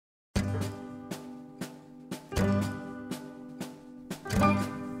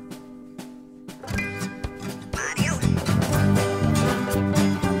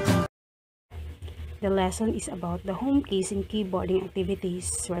The lesson is about the home keys and keyboarding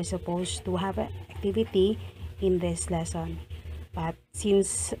activities. We're supposed to have an activity in this lesson. But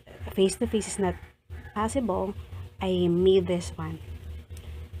since face-to-face is not possible, I made this one.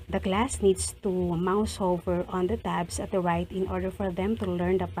 The class needs to mouse hover on the tabs at the right in order for them to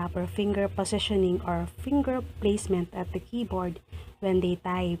learn the proper finger positioning or finger placement at the keyboard when they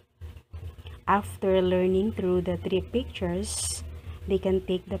type. After learning through the 3 pictures, they can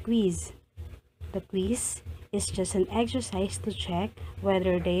take the quiz. The quiz is just an exercise to check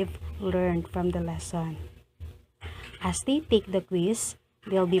whether they've learned from the lesson. As they take the quiz,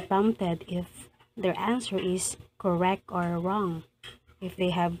 they'll be prompted if their answer is correct or wrong. If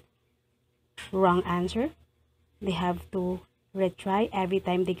they have wrong answer, they have to retry every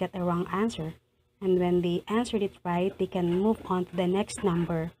time they get a wrong answer. And when they answered it right, they can move on to the next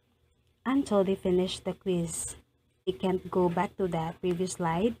number until they finish the quiz. They can't go back to the previous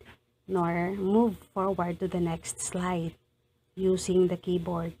slide nor move forward to the next slide using the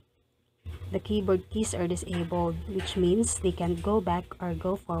keyboard. The keyboard keys are disabled, which means they can't go back or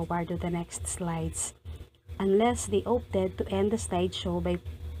go forward to the next slides unless they opted to end the slideshow by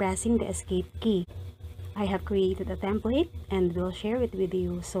pressing the escape key. I have created a template and will share it with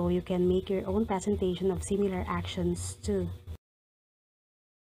you so you can make your own presentation of similar actions too.